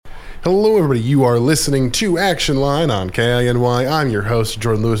Hello, everybody. You are listening to Action Line on KINY. I'm your host,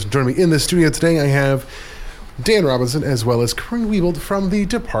 Jordan Lewis. Joining me in the studio today, I have Dan Robinson as well as Corinne Wiebold from the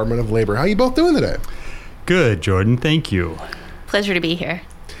Department of Labor. How are you both doing today? Good, Jordan. Thank you. Pleasure to be here.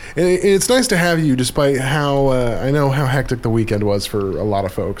 And it's nice to have you, despite how I know how hectic the weekend was for a lot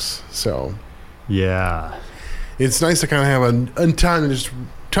of folks. So, yeah, it's nice to kind of have a time to just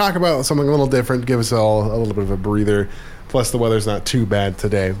talk about something a little different, give us all a little bit of a breather. Plus, the weather's not too bad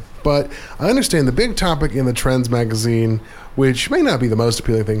today. But I understand the big topic in the Trends magazine, which may not be the most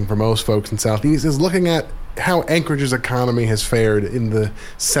appealing thing for most folks in Southeast, is looking at how Anchorage's economy has fared in the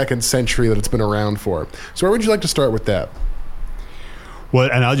second century that it's been around for. So where would you like to start with that? Well,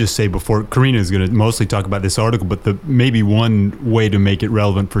 and I'll just say before, Karina is going to mostly talk about this article, but maybe one way to make it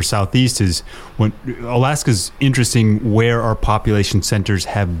relevant for Southeast is when Alaska's interesting where our population centers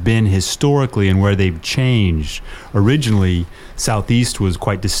have been historically and where they've changed. Originally, Southeast was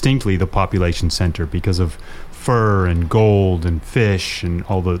quite distinctly the population center because of fur and gold and fish and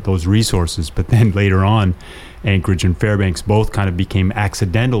all those resources. But then later on, Anchorage and Fairbanks both kind of became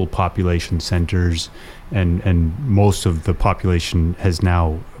accidental population centers, and most of the population has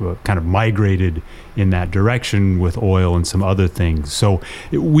now kind of migrated in that direction with oil and some other things. So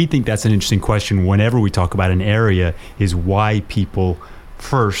we think that's an interesting question whenever we talk about an area, is why people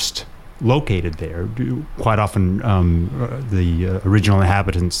first located there. Quite often the original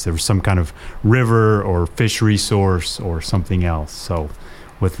inhabitants, there was some kind of river or fish resource or something else. So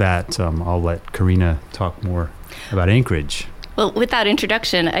with that, I'll let Karina talk more about Anchorage. Well, with that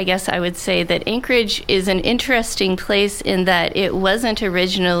introduction, I guess I would say that Anchorage is an interesting place in that it wasn't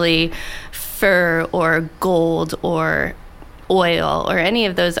originally fur or gold or oil or any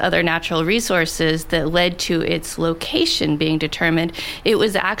of those other natural resources that led to its location being determined. It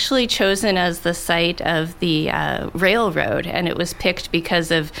was actually chosen as the site of the railroad, and it was picked because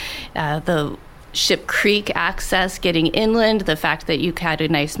of the Ship Creek access getting inland, the fact that you had a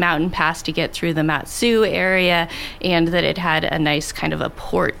nice mountain pass to get through the Mat-Su area, and that it had a nice kind of a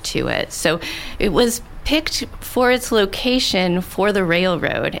port to it. So it was picked for its location for the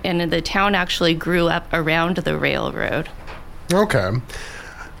railroad, and the town actually grew up around the railroad. Okay.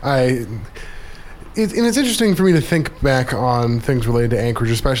 It's interesting for me to think back on things related to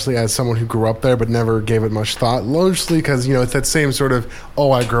Anchorage, especially as someone who grew up there but never gave it much thought, largely because, it's that same sort of,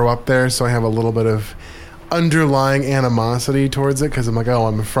 I grew up there, so I have a little bit of underlying animosity towards it because I'm like,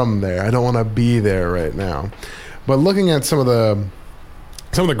 I'm from there. I don't want to be there right now. But looking at some of the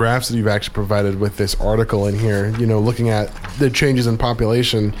graphs that you've actually provided with this article in here, looking at the changes in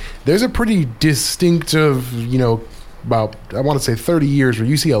population, there's a pretty distinctive, about, I want to say 30 years where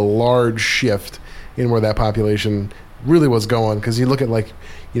you see a large shift in where that population really was going. Because you look at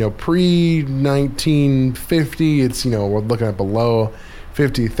pre-1950, it's, we're looking at below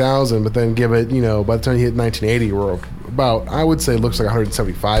 50,000, but then give it, by the time you hit 1980, we're about, I would say, looks like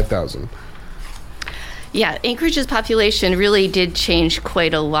 175,000. Yeah, Anchorage's population really did change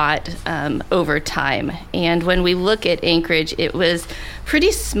quite a lot over time. And when we look at Anchorage, it was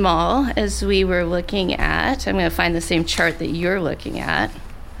pretty small as we were looking at. I'm going to find the same chart that you're looking at.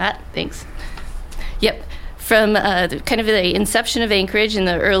 Thanks. Yep. From kind of the inception of Anchorage in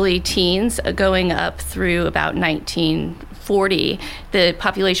the early teens, going up through about 1940, the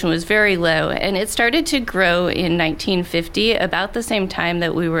population was very low, and it started to grow in 1950, about the same time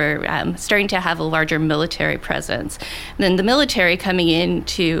that we were starting to have a larger military presence. And then the military coming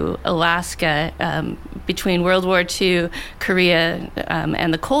into Alaska between World War II, Korea,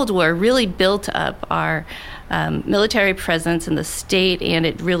 and the Cold War really built up our military presence in the state, and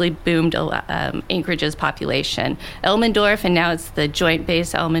it really boomed Anchorage's population. Elmendorf, and now it's the Joint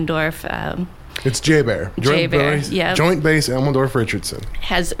Base Elmendorf. It's JBER. Yeah. Joint Base Elmendorf-Richardson.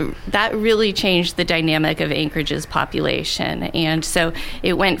 That really changed the dynamic of Anchorage's population. And so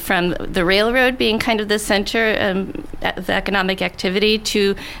it went from the railroad being kind of the center of economic activity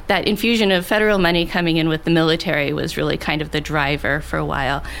to that infusion of federal money coming in with the military was really kind of the driver for a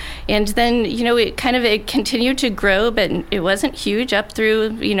while. And then, it continued to grow, but it wasn't huge up through,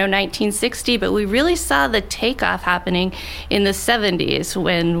 1960. But we really saw the takeoff happening in the 70s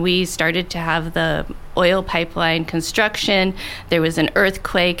when we started to have the oil pipeline construction. There was an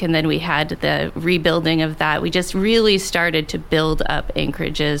earthquake, and then we had the rebuilding of that. We just really started to build up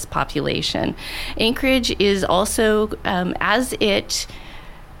Anchorage's population. Anchorage is also, as it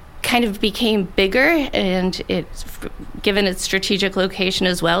kind of became bigger, and it's given its strategic location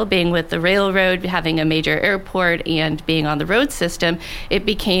as well, being with the railroad, having a major airport, and being on the road system, it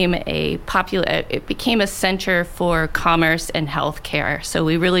became a center for commerce and healthcare. So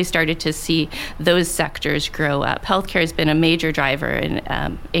we really started to see those sectors grow up. Healthcare has been a major driver in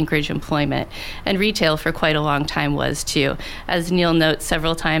Anchorage employment, and retail for quite a long time was too. As Neil notes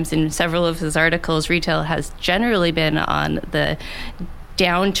several times in several of his articles, retail has generally been on the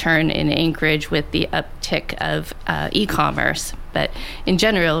downturn in Anchorage with the uptick of e-commerce. But in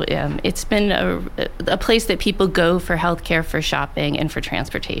general, it's been a place that people go for healthcare, for shopping, and for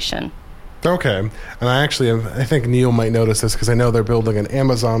transportation. Okay. And I think Neil might notice this because I know they're building an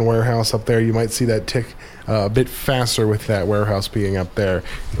Amazon warehouse up there. You might see that tick a bit faster with that warehouse being up there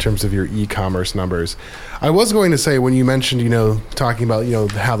in terms of your e-commerce numbers. I was going to say, when you mentioned, talking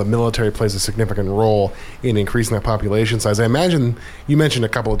about, how the military plays a significant role in increasing that population size, I imagine you mentioned a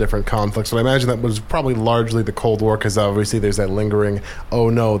couple of different conflicts, but I imagine that was probably largely the Cold War, because obviously there's that lingering,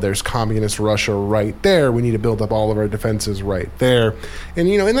 oh no, there's communist Russia right there. We need to build up all of our defenses right there. And,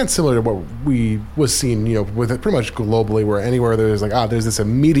 and that's similar to what we was seen, with it pretty much globally, where anywhere there's there's this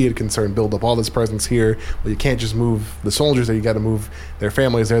immediate concern, build up all this presence here. Well, you can't just move the soldiers there, you got to move their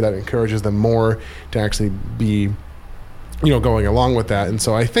families there. That encourages them more to actually be going along with that. And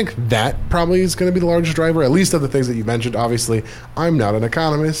so I think that probably is going to be the largest driver, at least of the things that you mentioned. Obviously, I'm not an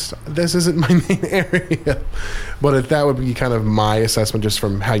economist. This isn't my main area. But that would be kind of my assessment just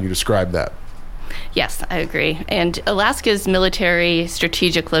from how you described that. Yes, I agree. And Alaska's military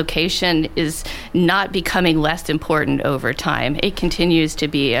strategic location is not becoming less important over time. It continues to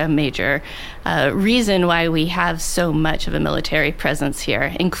be a major reason why we have so much of a military presence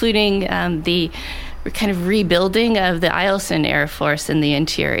here, including the kind of rebuilding of the Eielson Air Force in the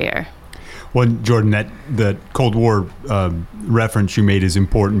interior. Well, Jordan, that Cold War reference you made is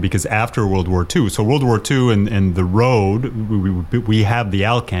important because after World War II, so World War II and the road, we have the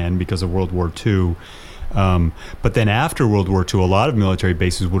Alcan because of World War II. But then after World War II, a lot of military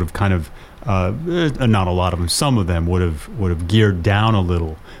bases would have kind of, not a lot of them, some of them would have geared down a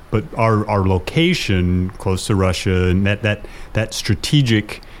little. But our location close to Russia and that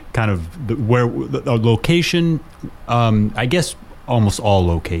strategic kind of our location, I guess. Almost all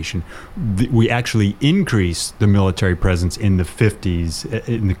location. We actually increased the military presence in the 50s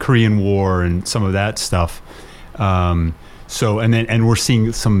in the Korean War and some of that stuff. And we're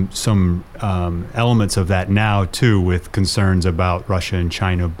seeing some elements of that now too, with concerns about Russia and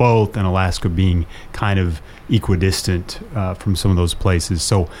China both, and Alaska being kind of equidistant from some of those places.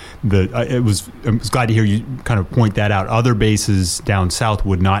 So I was glad to hear you kind of point that out. Other bases down south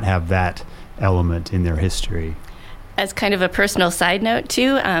would not have that element in their history. As kind of a personal side note,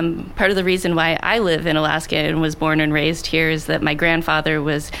 too, part of the reason why I live in Alaska and was born and raised here is that my grandfather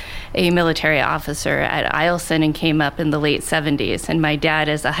was a military officer at Eielson and came up in the late 70s. And my dad,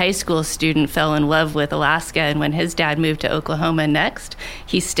 as a high school student, fell in love with Alaska. And when his dad moved to Oklahoma next,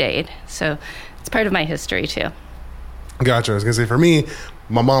 he stayed. So it's part of my history, too. Gotcha. I was going to say, for me,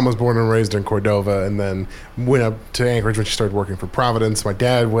 my mom was born and raised in Cordova and then went up to Anchorage when she started working for Providence. My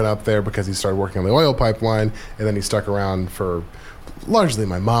dad went up there because he started working on the oil pipeline, and then he stuck around for largely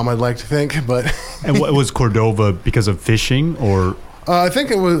my mom, I'd like to think. But And what was Cordova because of fishing, or? I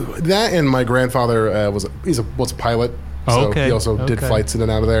think it was that, and my grandfather was a pilot. So okay. He also did flights in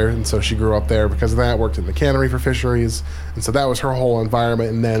and out of there, and so she grew up there because of that, worked in the cannery for fisheries, and so that was her whole environment.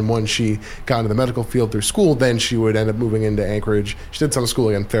 And then once she got into the medical field through school, then she would end up moving into Anchorage. She did some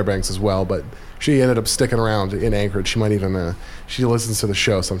schooling in Fairbanks as well, but she ended up sticking around in Anchorage. She might even, she listens to the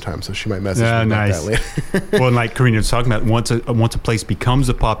show sometimes, so she might message me about that later. Well, and like Karina was talking about, once a place becomes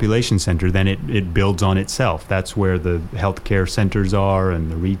a population center, then it builds on itself. That's where the healthcare centers are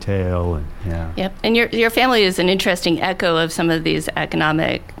and the retail. And yeah. Yep. And your family is an interesting echo of some of these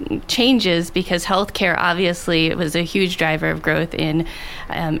economic changes, because healthcare obviously was a huge driver of growth in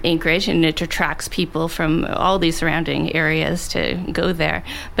Anchorage, and it attracts people from all these surrounding areas to go there.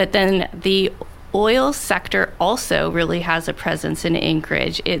 But then the oil sector also really has a presence in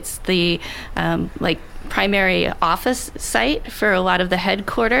Anchorage. It's the primary office site for a lot of the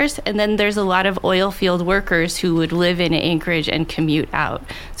headquarters, and then there's a lot of oil field workers who would live in Anchorage and commute out.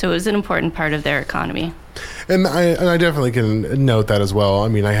 So it was an important part of their economy. And I definitely can note that as well. I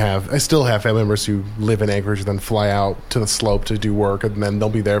mean, I still have family members who live in Anchorage and then fly out to the slope to do work, and then they'll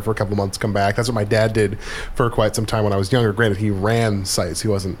be there for a couple of months, come back. That's what my dad did for quite some time when I was younger. Granted, he ran sites. He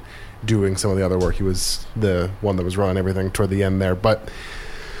wasn't doing some of the other work. He was the one that was running everything toward the end there. But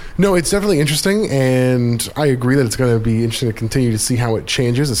No, it's definitely interesting, and I agree that it's going to be interesting to continue to see how it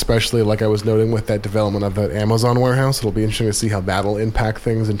changes, especially like I was noting with that development of that Amazon warehouse. It'll be interesting to see how that'll impact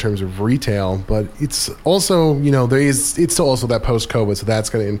things in terms of retail, but it's also, it's still also that post-COVID, so that's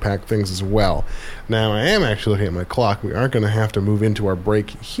going to impact things as well. Now, I am actually looking at my clock. We are going to have to move into our break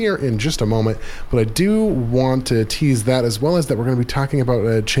here in just a moment, but I do want to tease that as well as that we're going to be talking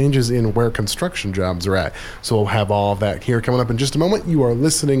about changes in where construction jobs are at. So we'll have all of that here coming up in just a moment. You are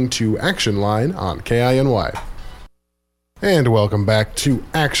listening to Action Line on KINY. And welcome back to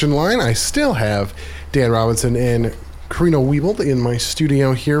Action Line. I still have Dan Robinson and Karina Wiebold in my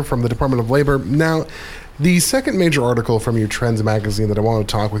studio here from the Department of Labor. Now, the second major article from your Trends magazine that I want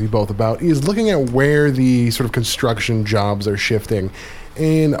to talk with you both about is looking at where the sort of construction jobs are shifting.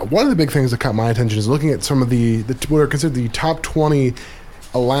 And one of the big things that caught my attention is looking at some of the what are considered the top 20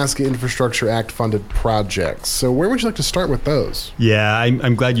 Alaska Infrastructure Act funded projects. So where would you like to start with those? Yeah,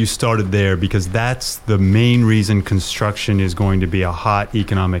 I'm glad you started there because that's the main reason construction is going to be a hot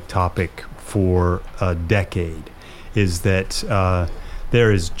economic topic for a decade, is that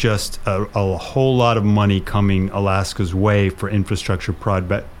there is just a whole lot of money coming Alaska's way for infrastructure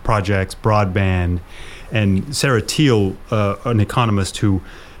projects, broadband. And Sarah Teal, an economist who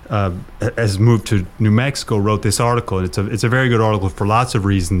has moved to New Mexico, wrote this article. It's a very good article for lots of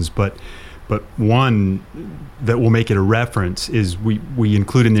reasons, but one that will make it a reference is we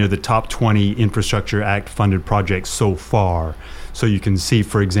include in there the top 20 Infrastructure Act funded projects so far. So you can see,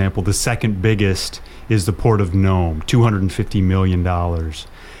 for example, the second biggest is the Port of Nome, $250 million.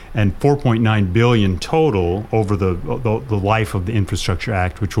 And $4.9 billion total over the life of the Infrastructure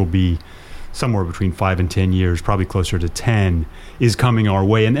Act, which will be somewhere between 5 and 10 years, probably closer to 10, is coming our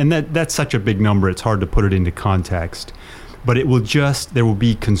way. And that's such a big number, it's hard to put it into context. But there will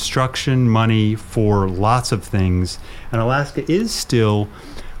be construction money for lots of things. And Alaska is still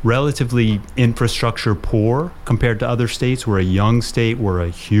relatively infrastructure poor compared to other states. We're a young state, we're a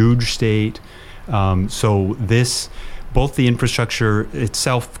huge state. So both the infrastructure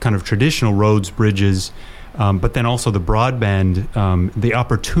itself, kind of traditional roads, bridges, but then also the broadband, the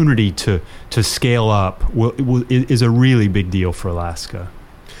opportunity to scale up is a really big deal for Alaska.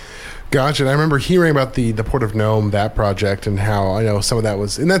 Gotcha. And I remember hearing about the Port of Nome, that project, and how I know some of that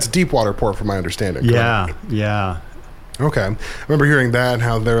was, and that's a deep water port from my understanding. Correct? Yeah. Okay. I remember hearing that and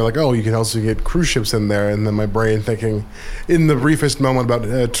how they were like, oh, you can also get cruise ships in there. And then my brain thinking in the briefest moment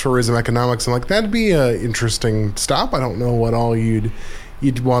about tourism economics, I'm like, that'd be an interesting stop. I don't know what all you'd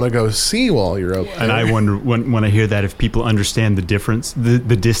want to go see while you're out there. And I wonder when I hear that if people understand the difference, the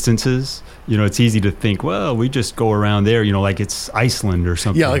distances. It's easy to think, well, we just go around there, like it's Iceland or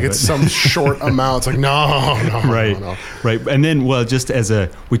something. Yeah, like it's some short amount. It's like, no. Right. And then, just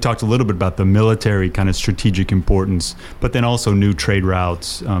we talked a little bit about the military kind of strategic importance, but then also new trade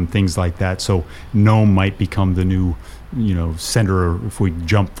routes, things like that. So Nome might become the new center if we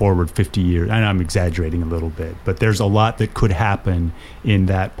jump forward 50 years. And I'm exaggerating a little bit, but there's a lot that could happen in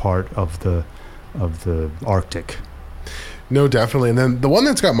that part of the Arctic. No, definitely. And then the one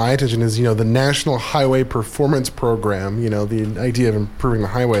that's got my attention is, the National Highway Performance Program, the idea of improving the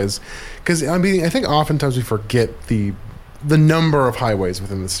highways. Because, I think oftentimes we forget the number of highways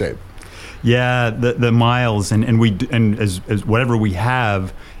within the state. Yeah, the miles and as whatever we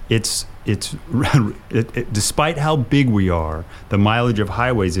have, it's despite how big we are, the mileage of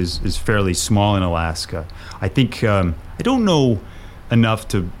highways is fairly small in Alaska. I think I don't know enough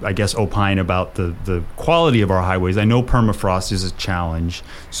to, I guess, opine about the quality of our highways. I know permafrost is a challenge,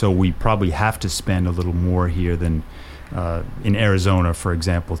 so we probably have to spend a little more here than in Arizona, for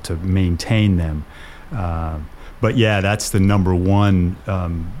example, to maintain them. But yeah, that's the number one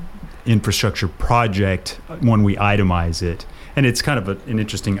infrastructure project when we itemize it. And it's kind of an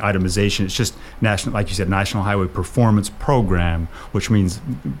interesting itemization. It's just like you said, National Highway Performance Program, which means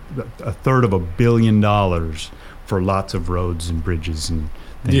 $350 million for lots of roads and bridges and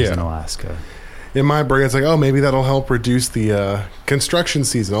things in Alaska. In my brain, it's like, oh, maybe that'll help reduce the construction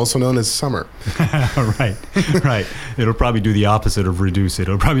season, also known as summer. Right. It'll probably do the opposite of reduce it.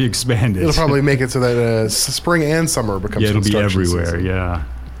 It'll probably expand it. It'll probably make it so that spring and summer becomes construction season. It'll be everywhere, yeah.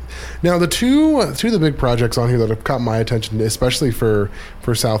 Now, the two of the big projects on here that have caught my attention, especially for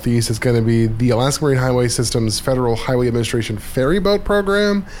Southeast, is going to be the Alaska Marine Highway System's Federal Highway Administration ferry boat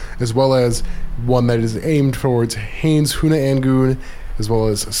program, as well as one that is aimed towards Haines, Hoonah-Angoon, as well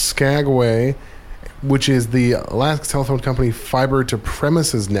as Skagway, which is the Alaska Telephone Company Fiber to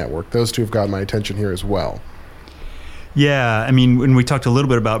Premises Network. Those two have got my attention here as well. Yeah, when we talked a little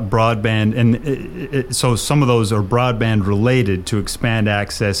bit about broadband, and so some of those are broadband related to expand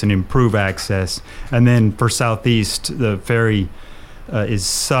access and improve access. And then for Southeast, the ferry is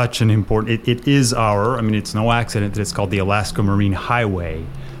such an important. It is our. I mean, it's no accident that it's called the Alaska Marine Highway.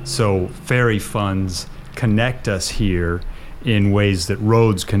 So ferry funds connect us here in ways that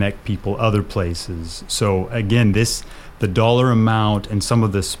roads connect people other places. So again, the dollar amount and some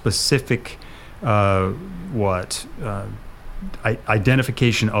of the specific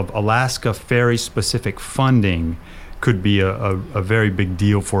identification of Alaska ferry specific funding could be a very big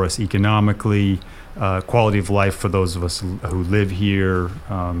deal for us economically, quality of life for those of us who live here,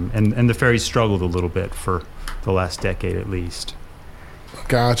 and the ferries struggled a little bit for the last decade at least.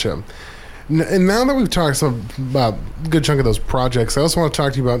 Gotcha. And now that we've talked about a good chunk of those projects, I also want to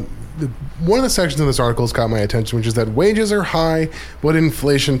talk to you about one of the sections of this article has caught my attention, which is that wages are high, but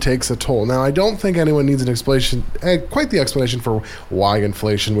inflation takes a toll. Now, I don't think anyone needs an explanation, quite the explanation for why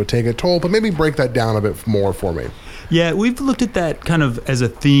inflation would take a toll, but maybe break that down a bit more for me. Yeah, we've looked at that kind of as a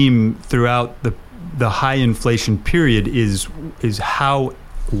theme throughout the high inflation period is how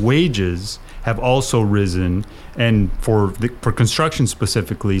wages have also risen. And for construction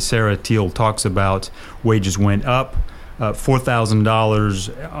specifically, Sarah Teal talks about wages went up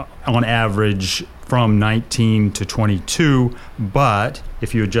 $4,000 on average from 19 to 22, but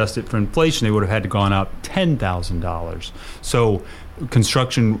if you adjust it for inflation, they would have had to gone up $10,000. So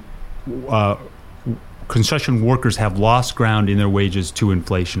construction workers have lost ground in their wages to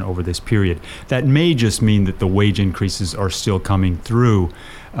inflation over this period. That may just mean that the wage increases are still coming through.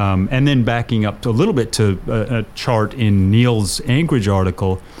 And then backing up a little bit to a chart in Neil's Anchorage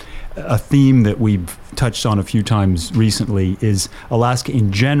article, a theme that we've touched on a few times recently is Alaska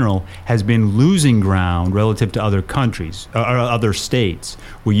in general has been losing ground relative to other countries, or other states.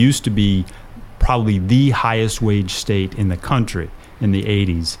 We used to be probably the highest wage state in the country in the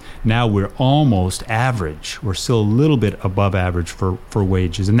 80s. Now we're almost average. We're still a little bit above average for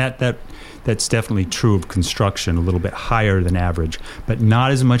wages. And that's definitely true of construction, a little bit higher than average, but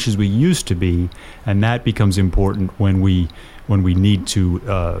not as much as we used to be. And that becomes important when we need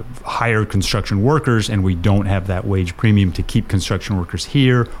to hire construction workers and we don't have that wage premium to keep construction workers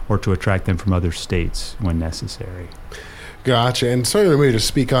here or to attract them from other states when necessary. Gotcha. And certainly maybe to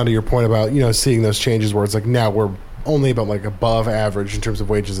speak on to your point about, seeing those changes where it's like now we're only about like above average in terms of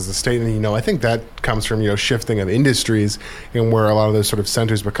wages as a state. And, I think that comes from, shifting of industries and where a lot of those sort of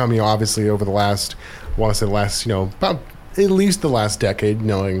centers become, obviously over the last, about at least the last decade,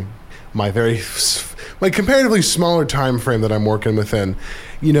 knowing my comparatively smaller time frame that I'm working within,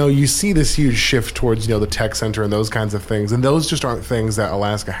 you see this huge shift towards, the tech center and those kinds of things. And those just aren't things that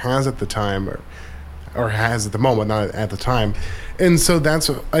Alaska has at the time or has at the moment, not at the time. And so that's,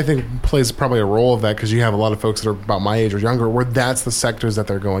 I think, plays probably a role of that because you have a lot of folks that are about my age or younger where that's the sectors that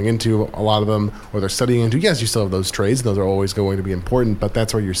they're going into, a lot of them, or they're studying into. Yes, you still have those trades, and those are always going to be important, but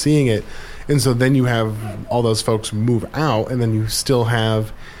that's where you're seeing it. And so then you have all those folks move out, and then you still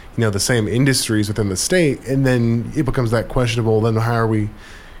have, the same industries within the state, and then it becomes that questionable, then how are we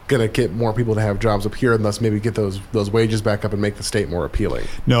going to get more people to have jobs up here and thus maybe get those wages back up and make the state more appealing?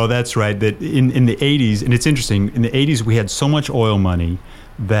 No, that's right. That in the 80s, and it's interesting, in the 80s we had so much oil money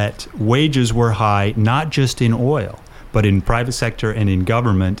that wages were high, not just in oil, but in private sector and in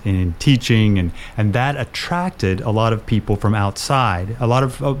government and in teaching, and that attracted a lot of people from outside, a lot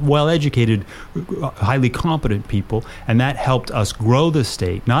of well-educated, highly competent people, and that helped us grow the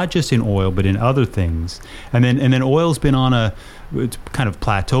state, not just in oil, but in other things. And then oil's been on it's kind of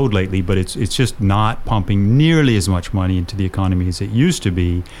plateaued lately, but it's just not pumping nearly as much money into the economy as it used to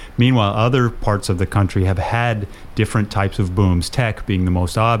be. Meanwhile, other parts of the country have had different types of booms, tech being the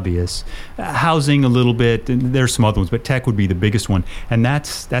most obvious, housing a little bit, and there's some other ones, but tech would be the biggest one. And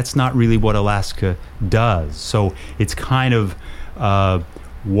that's not really what Alaska does. So it's kind of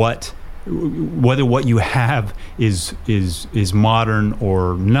whether what you have is modern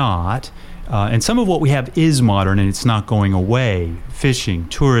or not. And some of what we have is modern, and it's not going away. Fishing,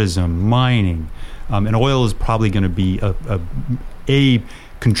 tourism, mining, and oil is probably going to be a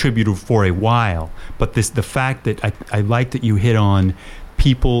contributor for a while. But the fact that I like that you hit on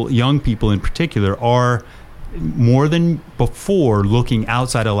young people in particular, are more than before looking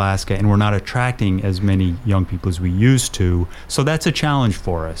outside Alaska, and we're not attracting as many young people as we used to. So that's a challenge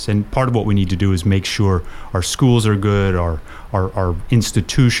for us. And part of what we need to do is make sure our schools are good, our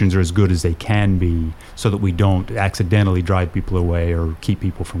institutions are as good as they can be, so that we don't accidentally drive people away or keep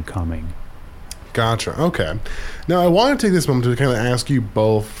people from coming. Gotcha. Okay. Now I want to take this moment to kind of ask you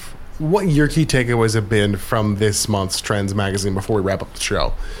both what your key takeaways have been from this month's Trends magazine before we wrap up the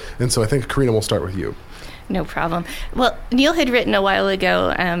show. And so I think, Karina, we'll start with you. No problem. Well, Neil had written a while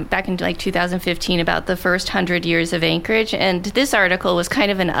ago, back in like 2015, about the first 100 years of Anchorage, and this article was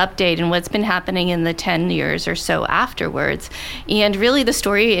kind of an update in what's been happening in the 10 years or so afterwards. And really, the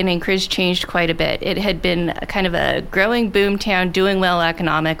story in Anchorage changed quite a bit. It had been kind of a growing boom town, doing well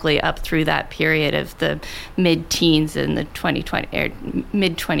economically up through that period of the mid-teens and the 2020 or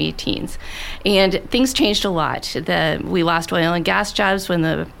mid-20 teens, and things changed a lot. We lost oil and gas jobs when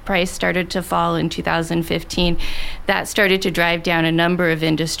the price started to fall in 2015. That started to drive down a number of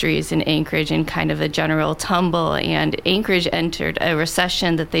industries in Anchorage in kind of a general tumble, and Anchorage entered a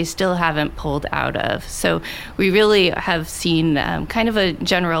recession that they still haven't pulled out of. So we really have seen kind of a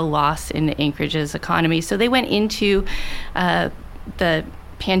general loss in Anchorage's economy. So they went into the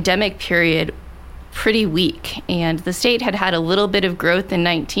pandemic period pretty weak, and the state had a little bit of growth in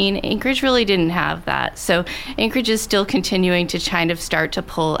 19. Anchorage really didn't have that. So Anchorage is still continuing to kind of start to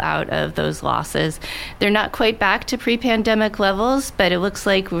pull out of those losses. They're not quite back to pre-pandemic levels, but it looks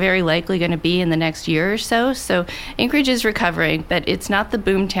like very likely going to be in the next year or so. So Anchorage is recovering, but it's not the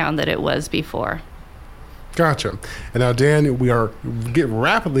boom town that it was before. Gotcha. And now, Dan, we are getting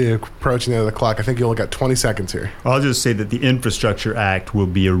rapidly approaching the end of the clock. I think you only got 20 seconds here. I'll just say that the Infrastructure Act will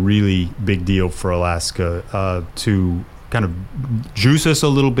be a really big deal for Alaska to kind of juice us a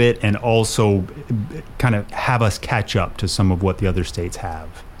little bit and also kind of have us catch up to some of what the other states have.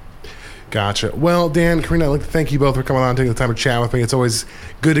 Gotcha. Well, Dan, Karina, I'd like to thank you both for coming on and taking the time to chat with me. It's always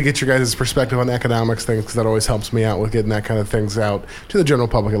good to get your guys' perspective on economics things, because that always helps me out with getting that kind of things out to the general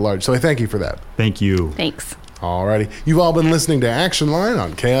public at large. So I thank you for that. Thank you. Thanks. Alrighty. You've all been listening to Action Line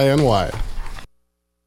on KINY.